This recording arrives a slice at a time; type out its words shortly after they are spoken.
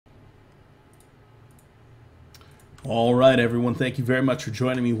All right, everyone. Thank you very much for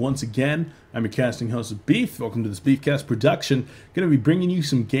joining me once again. I'm your casting host, Beef. Welcome to this Beefcast production. Going to be bringing you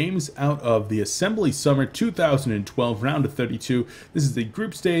some games out of the Assembly Summer 2012 round of 32. This is the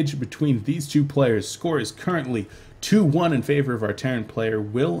group stage between these two players. Score is currently 2-1 in favor of our Terran player.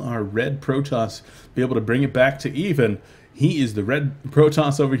 Will our red Protoss be able to bring it back to even? He is the red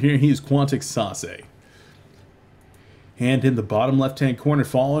Protoss over here. He is Quantic SaSe. And in the bottom left-hand corner,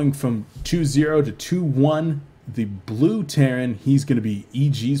 following from 2-0 to 2-1, the blue Terran, he's going to be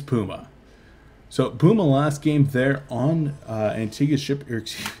EG.PuMa. So Puma last game there on Antigua Ship.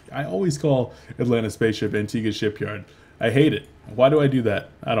 I always call Atlanta Spaceship Antigua Shipyard. I hate it. Why do I do that?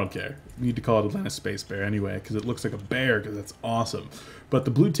 I don't care. You need to call it Atlanta Space Bear anyway, because it looks like a bear, because that's awesome. But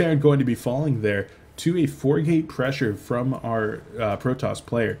the blue Terran going to be falling there to a 4-gate pressure from our Protoss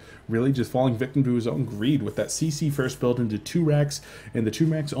player, really just falling victim to his own greed with that CC first built into 2 racks, and the 2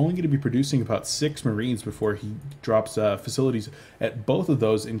 racks only going to be producing about 6 Marines before he drops facilities at both of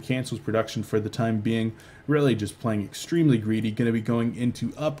those and cancels production for the time being. Really just playing extremely greedy, going to be going into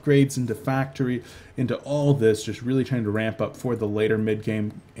upgrades, into factory, into all this, just really trying to ramp up for the later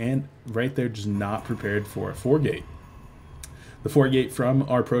mid-game, and right there just not prepared for a 4-gate. The 4-gate from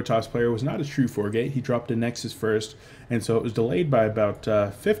our Protoss player was not a true 4-gate. He dropped a Nexus first, and so it was delayed by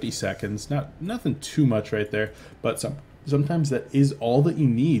about 50 seconds. Nothing too much right there, but sometimes that is all that you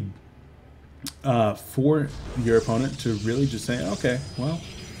need for your opponent to really just say, okay, well,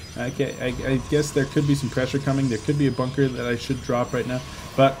 I guess there could be some pressure coming. There could be a bunker that I should drop right now.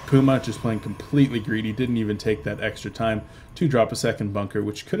 But Puma just playing completely greedy, didn't even take that extra time to drop a second bunker,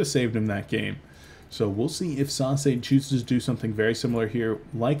 which could have saved him that game. So we'll see if SaSe chooses to do something very similar here.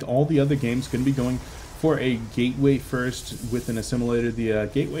 Like all the other games, going to be going for a gateway first with an assimilator. The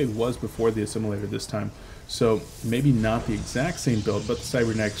gateway was before the assimilator this time, so maybe not the exact same build, but the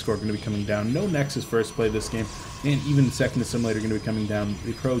cybernetic score going to be coming down. No Nexus first play this game, and even the second assimilator going to be coming down.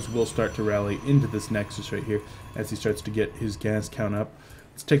 The pros will start to rally into this Nexus right here as he starts to get his gas count up.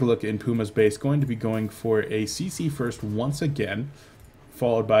 Let's take a look in Puma's base. Going to be going for a CC first once again,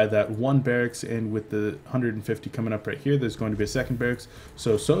 followed by that 1 barracks, and with the 150 coming up right here, there's going to be a second barracks.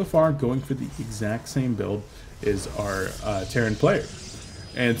 So far, going for the exact same build is our Terran player.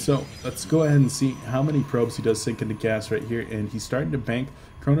 And so let's go ahead and see how many probes he does sink into gas right here, and he's starting to bank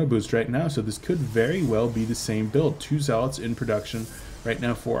Chrono Boost right now, so this could very well be the same build. 2 Zealots in production right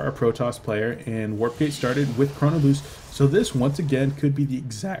now for our Protoss player, and Warp Gate started with Chrono Boost, so this once again could be the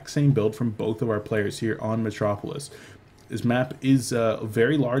exact same build from both of our players here on Metropolis. This map is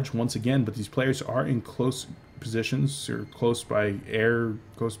very large once again, but these players are in close positions, or close by air,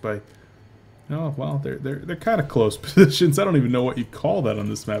 close by... Oh, well, they're kind of close positions. I don't even know what you call that on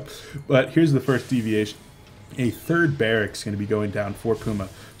this map. But here's the first deviation. A 3rd barracks going to be going down for Puma.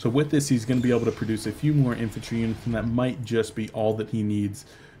 So with this, he's going to be able to produce a few more infantry units, and that might just be all that he needs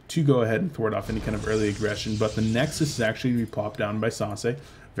to go ahead and thwart off any kind of early aggression. But the Nexus is actually going to be plopped down by SaSe.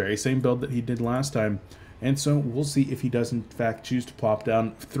 Very same build that he did last time. And so we'll see if he does in fact choose to plop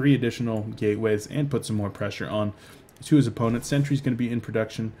down 3 additional gateways and put some more pressure on to his opponent. Sentry's going to be in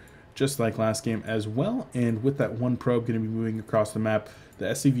production just like last game as well. And with that 1 probe going to be moving across the map, the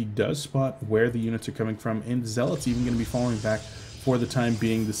SCV does spot where the units are coming from, and the Zealot's even going to be falling back for the time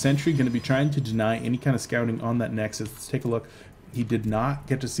being. The Sentry going to be trying to deny any kind of scouting on that Nexus. Let's take a look. He did not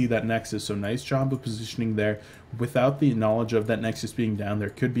get to see that Nexus, so nice job of positioning there. Without the knowledge of that Nexus being down, there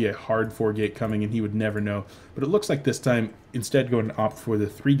could be a hard 4-gate coming, and he would never know. But it looks like this time, instead going to opt for the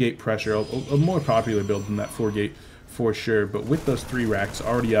 3-gate pressure, a more popular build than that 4-gate for sure. But with those 3 racks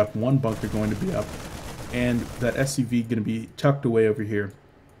already up, 1 bunker going to be up, and that SCV going to be tucked away over here.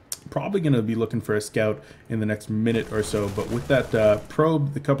 Probably going to be looking for a scout in the next minute or so, but with that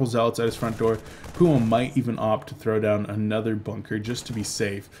probe, the couple Zealots at his front door, Puma might even opt to throw down another bunker just to be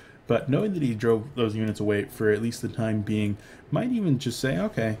safe. But knowing that he drove those units away for at least the time being, might even just say,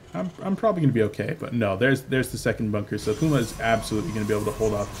 okay, I'm probably going to be okay. But no, there's the second bunker, so Puma is absolutely going to be able to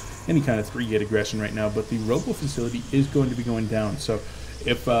hold off any kind of 3-gate aggression right now. But the Robo facility is going to be going down, so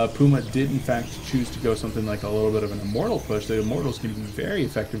if Puma did in fact choose to go something like a little bit of an Immortal push, the Immortal is going to be very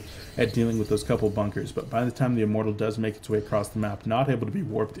effective at dealing with those couple bunkers. But by the time the Immortal does make its way across the map, not able to be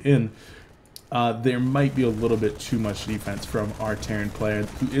warped in, there might be a little bit too much defense from our Terran player,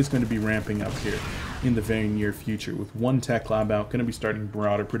 who is going to be ramping up here in the very near future with 1 tech lab out, going to be starting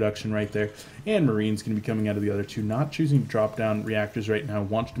Marauder production right there, and Marines going to be coming out of the other 2, not choosing to drop down reactors right now,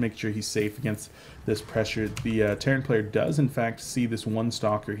 wants to make sure he's safe against this pressure. The Terran player does in fact see this 1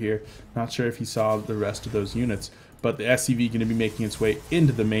 stalker here, not sure if he saw the rest of those units, but the SCV going to be making its way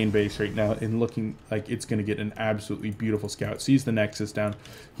into the main base right now and looking like it's going to get an absolutely beautiful scout. Sees the Nexus down.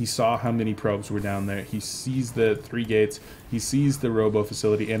 He saw how many probes were down there. He sees the 3 gates. He sees the Robo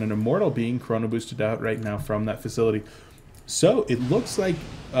facility and an Immortal being chrono boosted out right now from that facility. So it looks like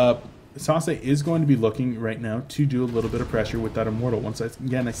SaSe is going to be looking right now to do a little bit of pressure with that Immortal. Once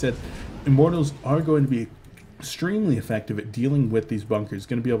again, I said Immortals are going to be extremely effective at dealing with these bunkers.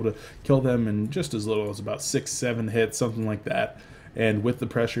 Going to be able to kill them in just as little as about 6-7 hits, something like that. And with the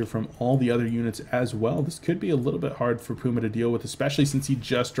pressure from all the other units as well, this could be a little bit hard for Puma to deal with, especially since he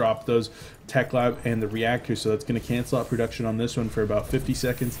just dropped those Tech Lab and the reactor. So that's going to cancel out production on this one for about 50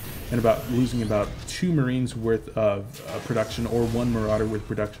 seconds and about losing about 2 Marines worth of production, or 1 Marauder worth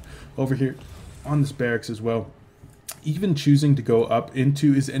production over here on this barracks as well. Even choosing to go up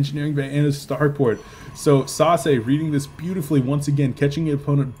into his engineering bay and his starport. So SaSe reading this beautifully once again, catching the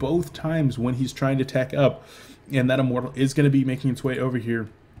opponent both times when he's trying to tech up. And that Immortal is going to be making its way over here.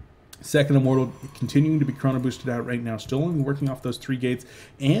 Second Immortal continuing to be chrono boosted out right now, still only working off those 3 gates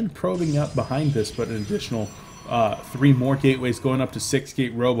and probing up behind this, but an additional 3 more gateways going up to 6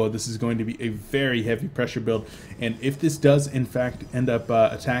 gate Robo. This is going to be a very heavy pressure build, and if this does in fact end up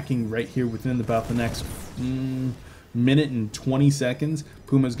attacking right here within about the next minute and 20 seconds,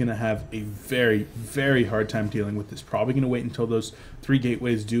 Puma is going to have a very, very hard time dealing with this. Probably going to wait until those 3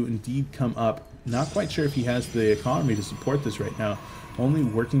 gateways do indeed come up. Not quite sure if he has the economy to support this right now. Only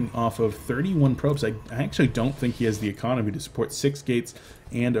working off of 31 probes. I actually don't think he has the economy to support 6 gates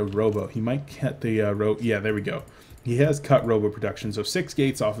and a Robo. He might cut the yeah, there we go. He has cut Robo production, so 6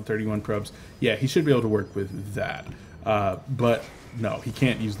 gates off of 31 probes. Yeah, he should be able to work with that. But no, he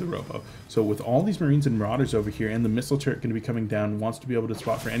can't use the Robo. So with all these Marines and Marauders over here and the missile turret going to be coming down, wants to be able to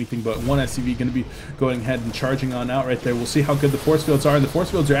spot for anything but one SCV going to be going ahead and charging on out right there. We'll see how good the force fields are, and the force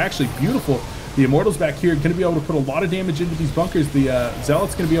fields are actually beautiful. The Immortals back here are going to be able to put a lot of damage into these bunkers. The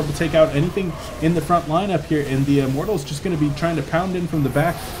Zealot's going to be able to take out anything in the front line up here, and the Immortal's just going to be trying to pound in from the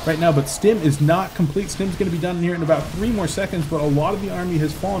back right now, but Stim is not complete. Stim's going to be done here in about 3 more seconds, but a lot of the army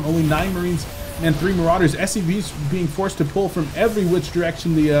has fallen. Only 9 Marines and 3 Marauders. SCVs being forced to pull from every which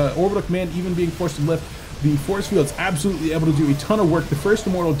direction. The Orbital Command even being forced to lift. The force field's absolutely able to do a ton of work. The first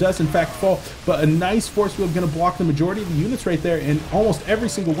Immortal does in fact fall, but a nice force field going to block the majority of the units right there, and almost every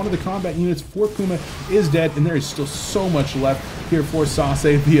single one of the combat units for Puma is dead, and there is still so much left here for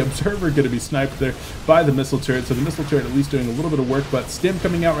SaSe. The Observer going to be sniped there by the missile turret, so the missile turret at least doing a little bit of work, but Stim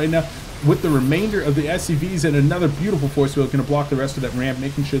coming out right now with the remainder of the SCVs and another beautiful force field going to block the rest of that ramp,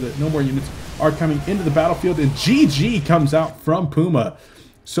 making sure that no more units are coming into the battlefield, and GG comes out from Puma.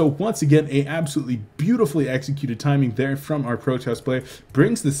 So once again, a absolutely beautifully executed timing there from our Protest player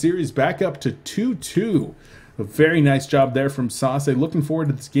brings the series back up to 2-2. A very nice job there from SaSe. Looking forward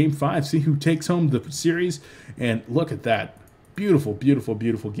to this game 5, see who takes home the series, and look at that. Beautiful, beautiful,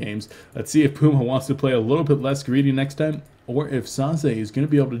 beautiful games. Let's see if Puma wants to play a little bit less greedy next time, or if SaSe is going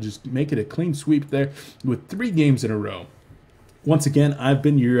to be able to just make it a clean sweep there with 3 games in a row. Once again, I've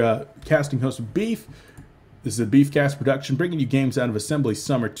been your casting host, Beef. This is a Beefcast production, bringing you games out of Assembly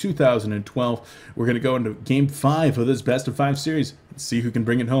Summer 2012. We're going to go into Game 5 of this Best of 5 series and see who can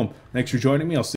bring it home. Thanks for joining me. I'll see